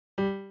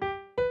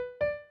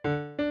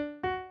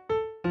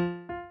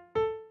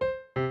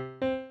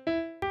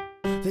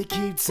They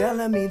keep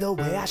telling me the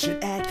way I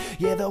should act,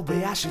 yeah, the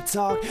way I should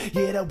talk,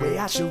 yeah, the way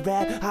I should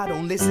rap. I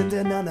don't listen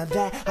to none of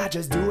that, I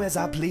just do as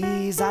I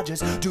please. I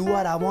just do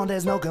what I want,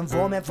 there's no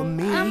conforming for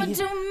me. I'ma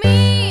do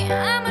me,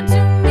 I'ma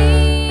do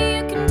me.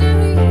 You can do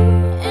you,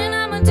 and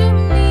I'ma do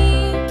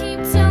me.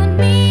 Keep telling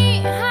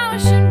me how I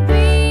should be.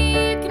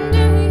 You can do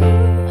you,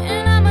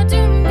 and I'ma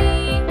do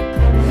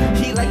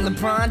me. He like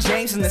LeBron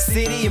James in the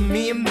city of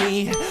me and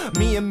me.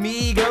 Me and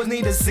me, girls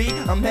need to see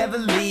I'm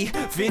heavily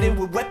fitted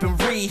with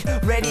weaponry,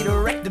 ready to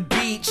wreck the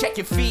beat. Check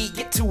your feet,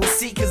 get to a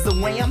seat, cause the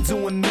way I'm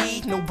doing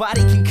me,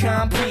 nobody can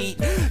compete.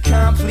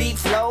 Complete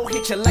flow,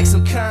 hit you like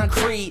some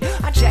concrete.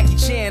 I Jackie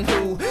Chan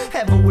who,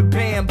 ever with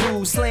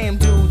bamboo. Slam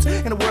dudes,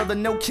 in a world of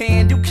no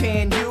can do,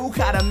 can you?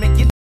 Gotta make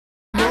your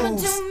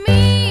moves. I'ma do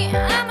me,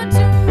 I'ma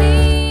do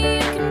me. You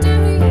can do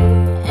you,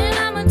 and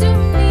I'ma do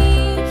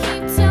me.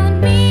 Keep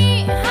telling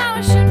me how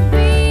I should be.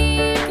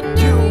 You can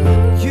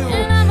do you,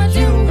 and I'ma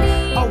do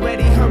me.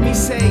 Already heard me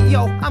say,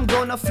 yo, I'm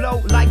gonna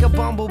float like a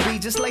bumblebee.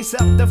 Just lace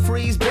up the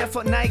freeze,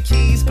 barefoot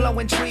Nikes,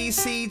 blowing tree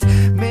seeds.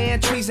 Man,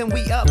 trees and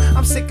we up.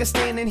 I'm sick of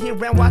standing here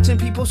and watching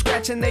people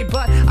scratching they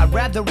butt. I'd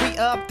rather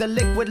re-up the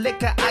liquid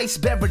liquor, ice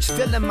beverage,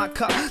 filling my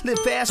cup. Live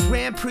fast,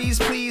 ran, please.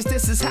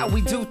 This is how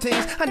we do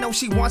things. I know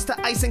she wants the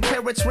ice and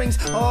carrots rings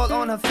all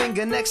on her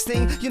finger. Next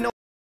thing you know,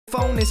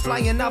 phone is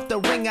flying off the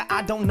ringer.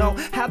 I don't know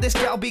how this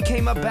girl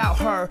became about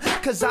her,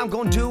 cause I'm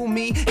gon' do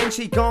me and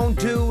she gon'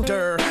 do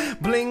her.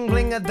 Bling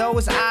bling of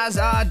those eyes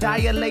are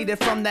dilated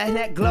from that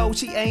neck glow.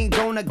 She ain't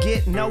gonna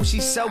get no,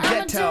 she's so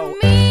ghetto. I'ma do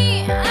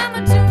me,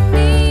 I'ma do